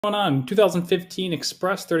Going on? 2015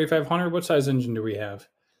 Express 3500. What size engine do we have?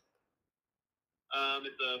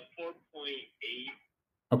 It's a 4.8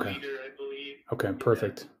 Okay. liter, I believe. Okay. Yeah.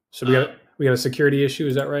 Perfect. So we got a security issue.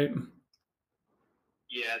 Is that right?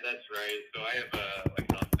 Yeah, that's right. So I have like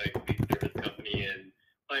an on-site fleet service company, and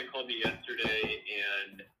client called me yesterday,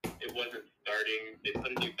 and it wasn't starting. They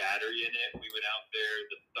put a new battery in it. We went out there.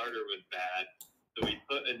 The starter was bad, so we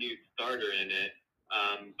put a new starter in it.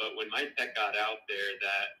 But when my tech got out there,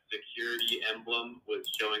 that security emblem was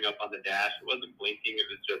showing up on the dash. It wasn't blinking. It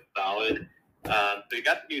was just solid. So we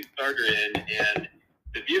got the new starter in, and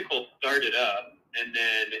the vehicle started up. And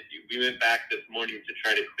then we went back this morning to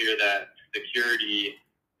try to clear that security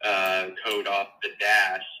code off the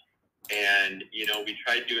dash. And, we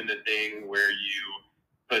tried doing the thing where you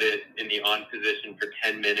put it in the on position for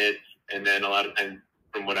 10 minutes. And then a lot of times,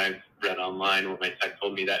 from what I've read online, what my tech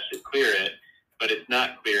told me, that should clear it. But it's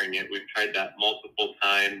not clearing it. We've tried that multiple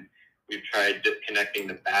times. We've tried disconnecting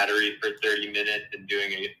the battery for 30 minutes and doing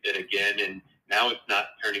it again. And now it's not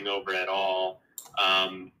turning over at all.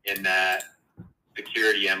 And that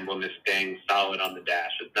security emblem is staying solid on the dash.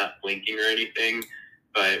 It's not blinking or anything,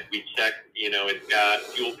 but we checked, it's got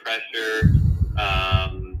fuel pressure.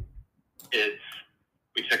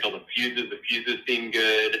 We checked all the fuses. The fuses seem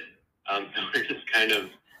good. So we're just kind of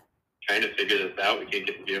trying to figure this out. We can't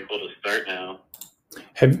get the vehicle to start now.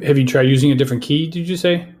 Have you tried using a different key? Did you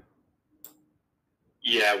say?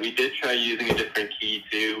 Yeah, we did try using a different key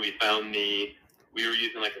too. We were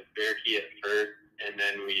using like a spare key at first, and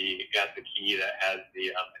then we got the key that has I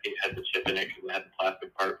think it has the chip in it because it had the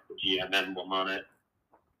plastic part with the GM emblem on it.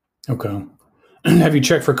 Okay. Have you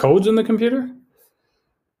checked for codes in the computer?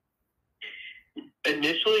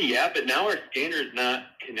 Initially, yeah, but now our scanner is not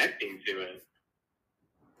connecting to it.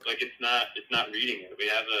 Like it's not reading it. We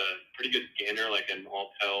have a pretty good scanner, like an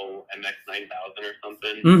Altel MX9000 or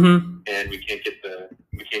something, and we can't get the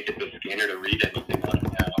scanner to read anything on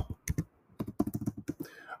it now.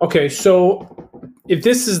 Okay, so if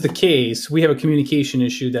this is the case, we have a communication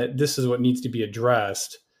issue that this is what needs to be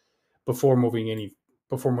addressed before moving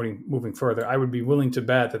further. I would be willing to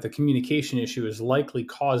bet that the communication issue is likely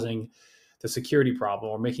causing the security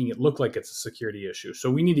problem or making it look like it's a security issue. So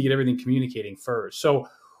we need to get everything communicating first. So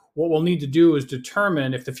what we'll need to do is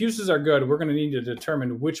determine if the fuses are good. We're going to need to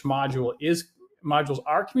determine which modules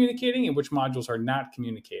are communicating and which modules are not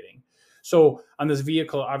communicating. So on this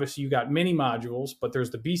vehicle, obviously you got many modules, but there's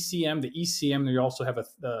the BCM, the ECM, and you also have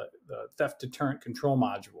the theft deterrent control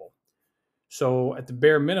module. So at the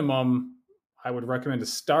bare minimum, I would recommend to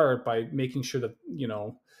start by making sure that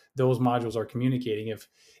those modules are communicating. If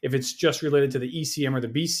it's just related to the ECM or the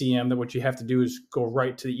BCM, then what you have to do is go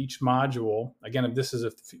right to each module. Again, if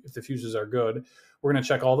the fuses are good, we're going to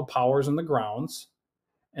check all the powers and the grounds,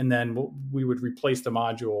 and then we would replace the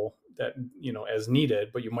module that as needed.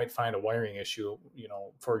 But you might find a wiring issue.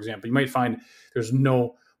 For example, you might find there's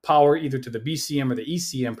no power either to the BCM or the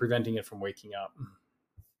ECM, preventing it from waking up.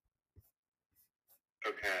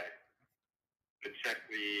 Okay. So check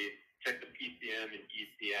the PCM and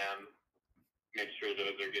ECM. Make sure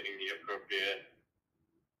those are getting the appropriate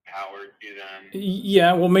power to them.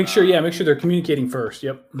 Yeah, well, make sure they're communicating first.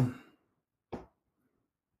 Yep. Okay.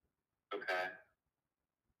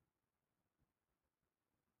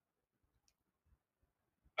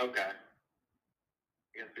 Okay.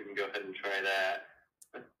 I guess we can go ahead and try that.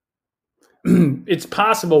 It's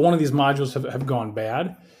possible one of these modules have gone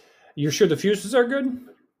bad. You're sure the fuses are good?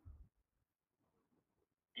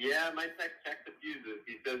 Yeah, my tech checked the fuses.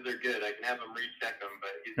 He says they're good. I can have him recheck them, but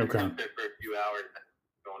he's been up there for a few hours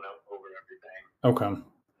going over everything. Okay.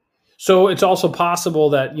 So it's also possible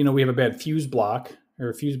that we have a bad fuse block or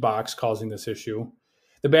a fuse box causing this issue.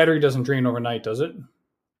 The battery doesn't drain overnight, does it?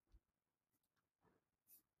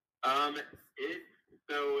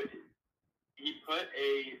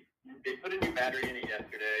 They put a new battery in it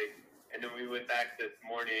yesterday, and then we went back this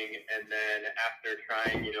morning, and then after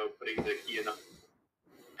trying, putting the key in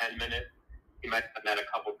 10 minutes, he might have done that a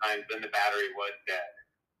couple times, then the battery was dead.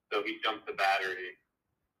 So he jumped the battery.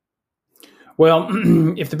 Well,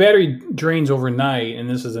 if the battery drains overnight and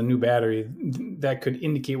this is a new battery, that could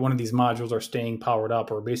indicate one of these modules are staying powered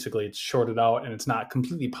up, or basically it's shorted out and it's not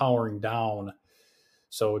completely powering down.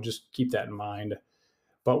 So just keep that in mind.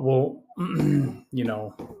 But we'll,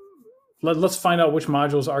 let's find out which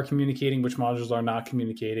modules are communicating, which modules are not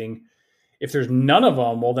communicating. If there's none of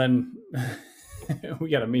them, well then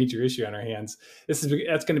we got a major issue on our hands. That's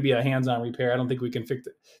going to be a hands-on repair. I don't think we can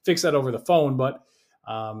fix that over the phone, but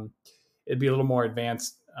it'd be a little more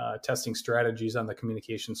advanced testing strategies on the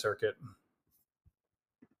communication circuit.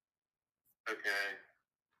 Okay.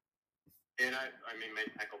 And I mean, my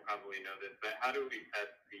tech will probably know this, but how do we test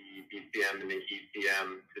the BCM and the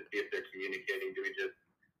ECM to see if they're communicating? Do we just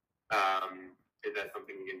is that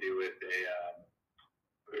something you can do with a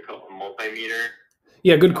what do we call it, a multimeter?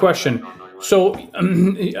 Yeah, good question. So,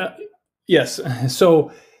 yes.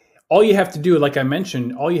 So, all you have to do, like I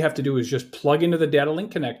mentioned, all you have to do is just plug into the data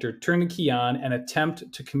link connector, turn the key on, and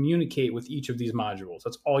attempt to communicate with each of these modules.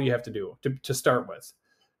 That's all you have to do to start with.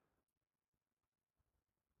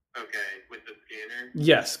 Okay, with the scanner?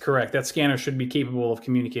 Yes, correct. That scanner should be capable of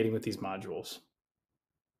communicating with these modules.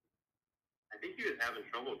 I think he was having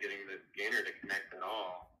trouble getting the scanner to connect at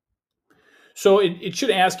all. So it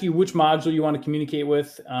should ask you which module you want to communicate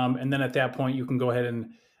with, and then at that point you can go ahead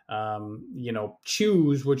and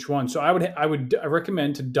choose which one. So I would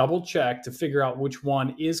recommend to double check to figure out which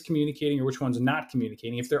one is communicating or which one's not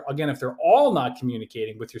communicating. If they're all not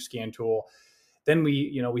communicating with your scan tool, then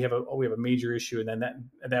we have a major issue, and then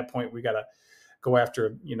at that point we got to go after a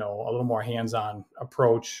little more hands-on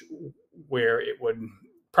approach where it would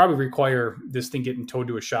probably require this thing getting towed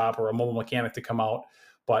to a shop or a mobile mechanic to come out.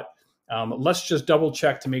 But let's just double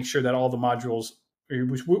check to make sure that all the modules,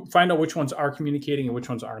 find out which ones are communicating and which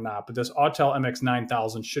ones are not. But this Autel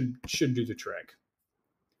MX9000 should do the trick.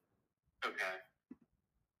 Okay.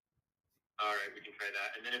 All right, we can try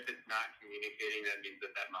that. And then if it's not communicating, that means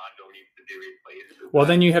that module needs to be replaced. Well,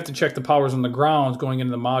 then you have to check the powers on the grounds going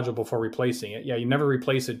into the module before replacing it. Yeah, you never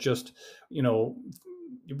replace it. Just, we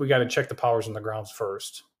got to check the powers on the grounds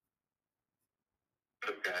first.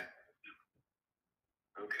 Okay.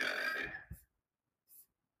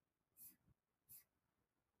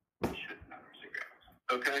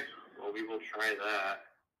 Okay. Well, we will try that.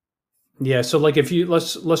 Yeah. So, like, if you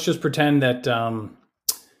let's just pretend that the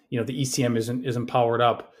ECM isn't powered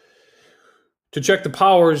up. To check the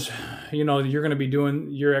powers,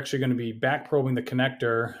 you're actually going to be back probing the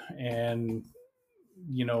connector, and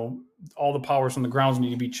all the powers on the grounds need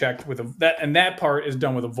to be checked with that part is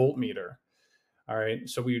done with a voltmeter. All right.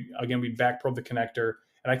 So we back probe the connector,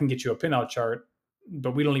 and I can get you a pinout chart,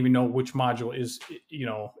 but we don't even know which module is,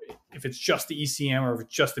 if it's just the ECM or if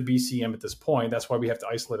it's just the BCM at this point. That's why we have to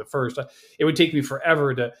isolate it first. It would take me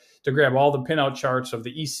forever to grab all the pinout charts of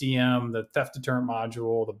the ECM, the theft deterrent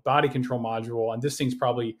module, the body control module, and this thing's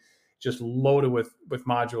probably just loaded with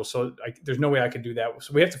modules. So there's no way I could do that.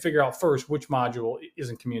 So we have to figure out first which module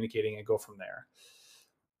isn't communicating and go from there.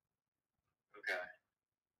 Okay.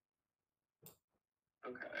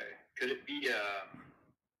 Could it be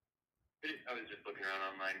I was just looking around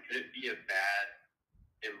online. Could it be a bad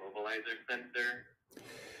immobilizer sensor?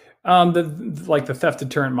 The theft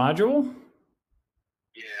deterrent module?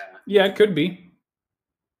 Yeah. Yeah, it could be.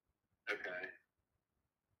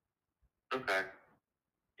 Okay.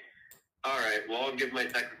 All right. Well, I'll give my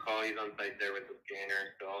tech a call. He's on site there with the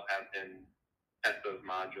scanner, so I'll have him test those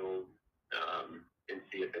modules and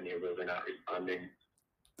see if any of those are not responding.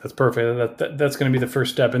 That's perfect. That's going to be the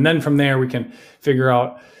first step, and then from there we can figure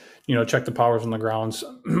out, check the powers on the grounds.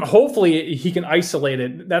 Hopefully, he can isolate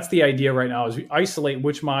it. That's the idea right now: is we isolate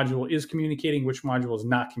which module is communicating, which module is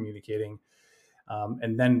not communicating,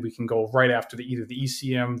 and then we can go right after either the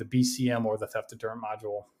ECM, the BCM, or the theft deterrent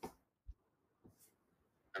module.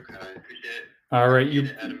 Okay, I appreciate it. All right, we'll give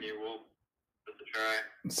it a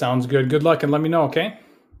try. Sounds good. Good luck, and let me know, okay?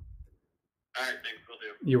 All right, thanks. Will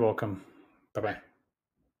do. You're welcome. Bye-bye.